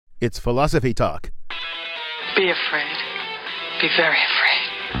It's Philosophy Talk. Be afraid. Be very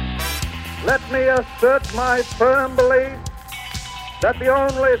afraid. Let me assert my firm belief that the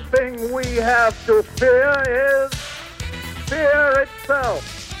only thing we have to fear is fear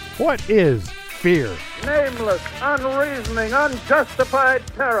itself. What is fear? Nameless, unreasoning, unjustified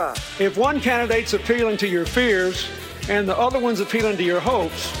terror. If one candidate's appealing to your fears and the other one's appealing to your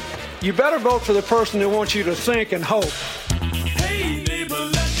hopes, you better vote for the person who wants you to think and hope. Hey neighbor,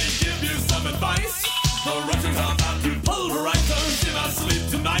 let me give you some advice. The Russians are about to pulverize us in our sleep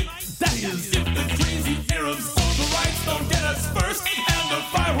tonight. That is, if the crazy Arabs social rights don't get us first, and the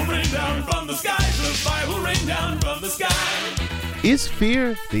fire will rain down from the sky. The fire will rain down from the sky. Is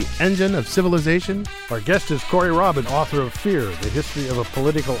fear the engine of civilization? Our guest is Corey Robin, author of Fear, the History of a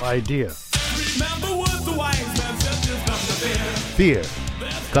Political Idea. Remember what the wise man said, there's nothing to fear. Fear.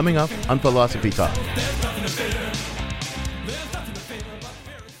 Coming up on Philosophy Talk. There's nothing to fear. There's nothing to fear but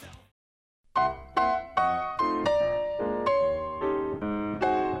fear itself.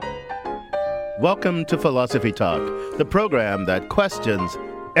 Welcome to Philosophy Talk, the program that questions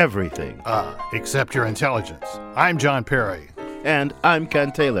everything. Except your intelligence. I'm John Perry. And I'm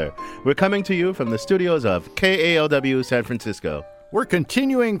Ken Taylor. We're coming to you from the studios of KALW San Francisco. We're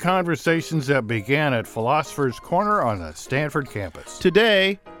continuing conversations that began at Philosopher's Corner on the Stanford campus.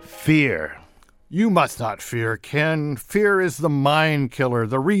 Today, fear. You must not fear, Ken. Fear is the mind killer,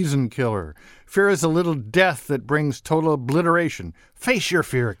 the reason killer. Fear is a little death that brings total obliteration. Face your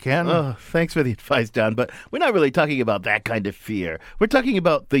fear, Ken. Oh, thanks for the advice, John, but we're not really talking about that kind of fear. We're talking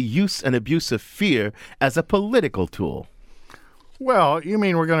about the use and abuse of fear as a political tool. Well, you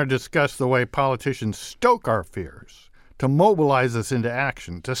mean we're going to discuss the way politicians stoke our fears, to mobilize us into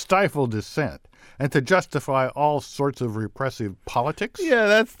action, to stifle dissent, and to justify all sorts of repressive politics? Yeah,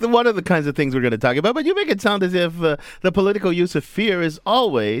 that's one of the kinds of things we're going to talk about. But you make it sound as if the political use of fear is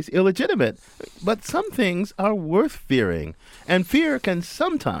always illegitimate. But some things are worth fearing. And fear can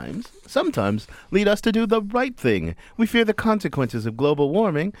sometimes lead us to do the right thing. We fear the consequences of global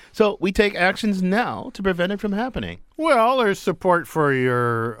warming, so we take actions now to prevent it from happening. Well, there's support for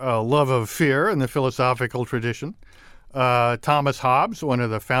your love of fear in the philosophical tradition. Thomas Hobbes, one of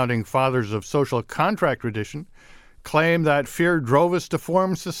the founding fathers of social contract tradition, claimed that fear drove us to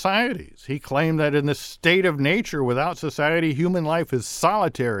form societies. He claimed that in the state of nature, without society, human life is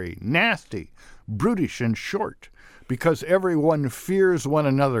solitary, nasty, brutish, and short, because everyone fears one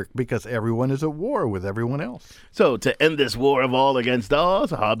another, because everyone is at war with everyone else. So to end this war of all against all,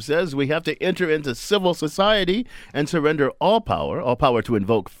 Hobbes says, we have to enter into civil society and surrender all power to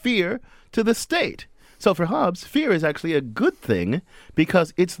invoke fear, to the state. So for Hobbes, fear is actually a good thing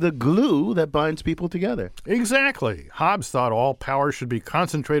because it's the glue that binds people together. Exactly. Hobbes thought all power should be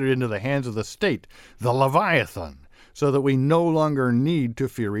concentrated into the hands of the state, the Leviathan, so that we no longer need to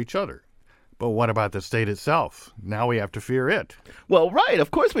fear each other. But what about the state itself? Now we have to fear it. Well, right. Of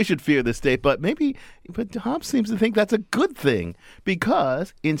course we should fear the state, but Hobbes seems to think that's a good thing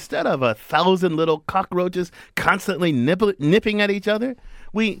because instead of 1,000 little cockroaches constantly nipping at each other,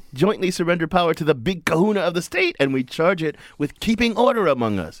 we jointly surrender power to the big kahuna of the state, and we charge it with keeping order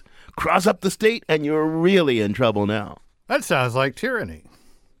among us. Cross up the state, and you're really in trouble now. That sounds like tyranny.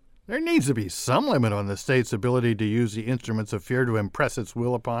 There needs to be some limit on the state's ability to use the instruments of fear to impress its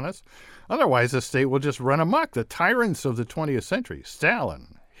will upon us. Otherwise, the state will just run amok. The tyrants of the 20th century,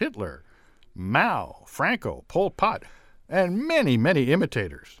 Stalin, Hitler, Mao, Franco, Pol Pot, and many, many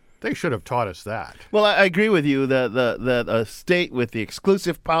imitators. They should have taught us that. Well, I agree with you that a state with the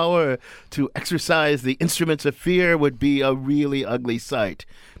exclusive power to exercise the instruments of fear would be a really ugly sight.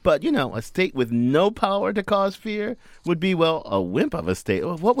 But, a state with no power to cause fear would be, a wimp of a state.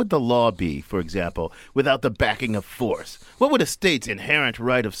 What would the law be, for example, without the backing of force? What would a state's inherent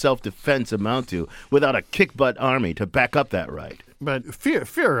right of self-defense amount to without a kick-butt army to back up that right? But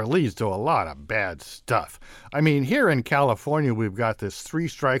fear leads to a lot of bad stuff. I mean, here in California, we've got this 3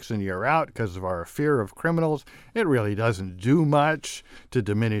 strikes and you're out because of our fear of criminals. It really doesn't do much to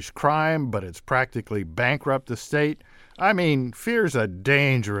diminish crime, but it's practically bankrupt the state. I mean, fear's a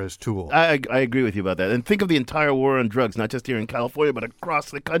dangerous tool. I agree with you about that. And think of the entire war on drugs, not just here in California, but across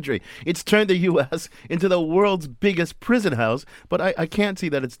the country. It's turned the U.S. into the world's biggest prison house, but I can't see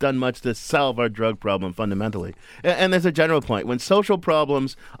that it's done much to solve our drug problem fundamentally. And there's a general point. When social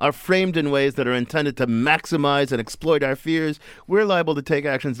problems are framed in ways that are intended to maximize and exploit our fears, we're liable to take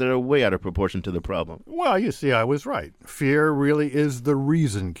actions that are way out of proportion to the problem. Well, you see, I was right. Fear really is the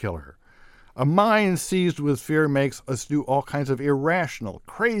reason killer. A mind seized with fear makes us do all kinds of irrational,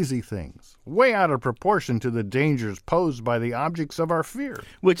 crazy things, way out of proportion to the dangers posed by the objects of our fear.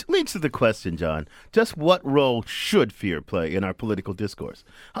 Which leads to the question, John, just what role should fear play in our political discourse?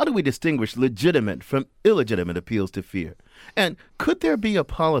 How do we distinguish legitimate from illegitimate appeals to fear? And could there be a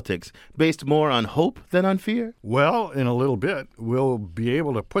politics based more on hope than on fear? Well, in a little bit, we'll be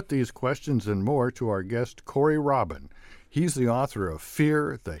able to put these questions and more to our guest, Corey Robin. He's the author of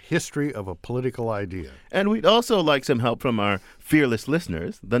Fear, The History of a Political Idea. And we'd also like some help from our fearless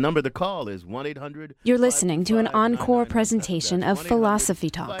listeners. The number to call is 1-800... You're listening to an encore presentation of Philosophy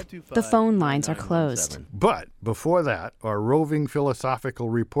Talk. The phone lines are closed. But before that, our roving philosophical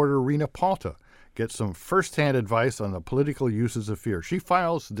reporter, Rena Palta, gets some first-hand advice on the political uses of fear. She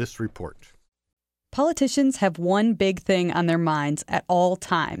files this report. Politicians have one big thing on their minds at all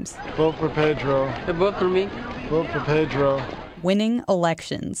times. Vote for Pedro. Vote for me. Vote for Pedro. Winning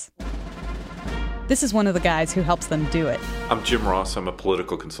elections. This is one of the guys who helps them do it. I'm Jim Ross. I'm a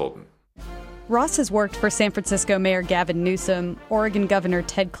political consultant. Ross has worked for San Francisco Mayor Gavin Newsom, Oregon Governor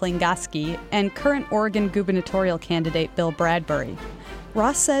Ted Kalinowski, and current Oregon gubernatorial candidate Bill Bradbury.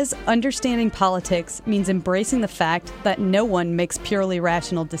 Ross says understanding politics means embracing the fact that no one makes purely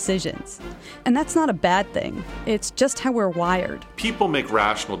rational decisions. And that's not a bad thing. It's just how we're wired. People make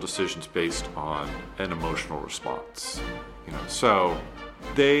rational decisions based on an emotional response. So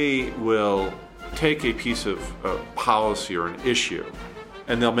they will take a piece of policy or an issue,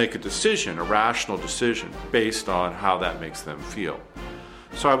 and they'll make a decision, a rational decision, based on how that makes them feel.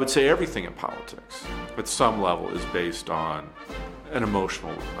 So I would say everything in politics, at some level, is based on an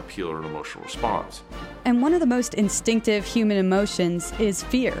emotional appeal or an emotional response. And one of the most instinctive human emotions is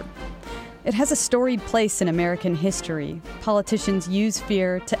fear. It has a storied place in American history. Politicians use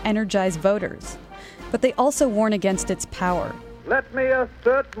fear to energize voters, but they also warn against its power. Let me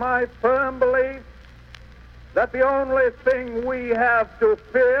assert my firm belief that the only thing we have to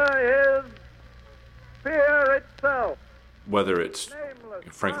fear is fear itself. Whether it's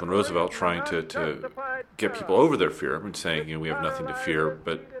Franklin Roosevelt trying to get people over their fear and saying, we have nothing to fear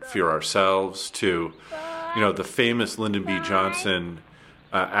but fear ourselves, to, the famous Lyndon B. Johnson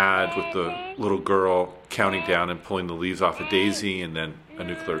ad with the little girl counting down and pulling the leaves off a daisy and then a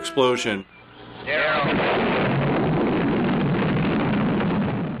nuclear explosion.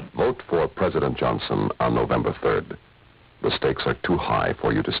 Vote for President Johnson on November 3rd. The stakes are too high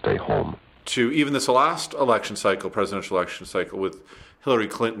for you to stay home. To even this last election cycle, presidential election cycle, with Hillary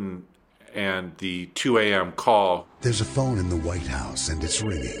Clinton and the 2 a.m. call. There's a phone in the White House and it's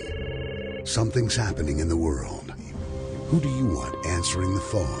ringing. Something's happening in the world. Who do you want answering the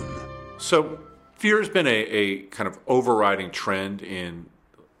phone? So fear has been a kind of overriding trend in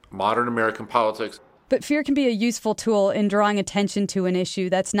modern American politics. But fear can be a useful tool in drawing attention to an issue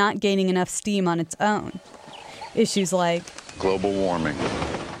that's not gaining enough steam on its own. Issues like global warming.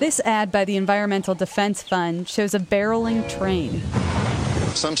 This ad by the Environmental Defense Fund shows a barreling train.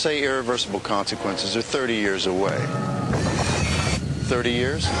 Some say irreversible consequences are 30 years away. 30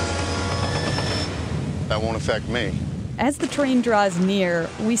 years? That won't affect me. As the train draws near,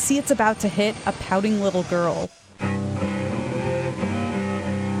 we see it's about to hit a pouting little girl.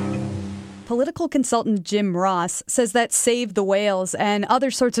 Political consultant Jim Ross says that Save the Whales and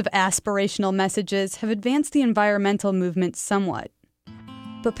other sorts of aspirational messages have advanced the environmental movement somewhat.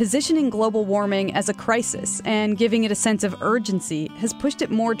 But positioning global warming as a crisis and giving it a sense of urgency has pushed it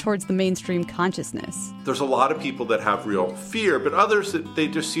more towards the mainstream consciousness. There's a lot of people that have real fear, but others that they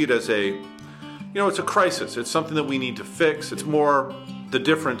just see it as it's a crisis. It's something that we need to fix. It's more the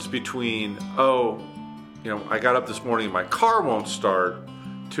difference between, I got up this morning and my car won't start,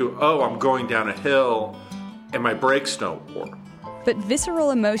 to, I'm going down a hill and my brakes don't work. But visceral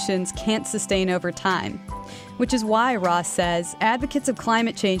emotions can't sustain over time, which is why, Ross says, advocates of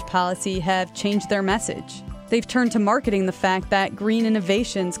climate change policy have changed their message. They've turned to marketing the fact that green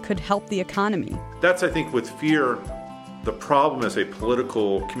innovations could help the economy. That's, I think, with fear, the problem as a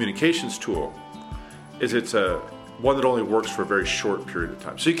political communications tool is it's one that only works for a very short period of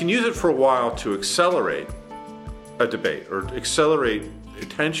time. So you can use it for a while to accelerate a debate or accelerate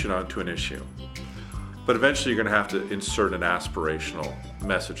attention onto an issue. But eventually you're going to have to insert an aspirational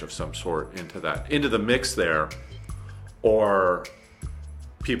message of some sort into the mix there, or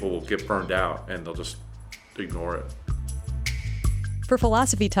people will get burned out and they'll just ignore it. For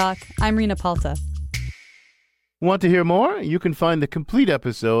Philosophy Talk, I'm Rena Palta. Want to hear more? You can find the complete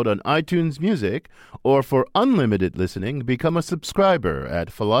episode on iTunes Music, or for unlimited listening, become a subscriber at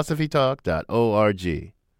philosophytalk.org.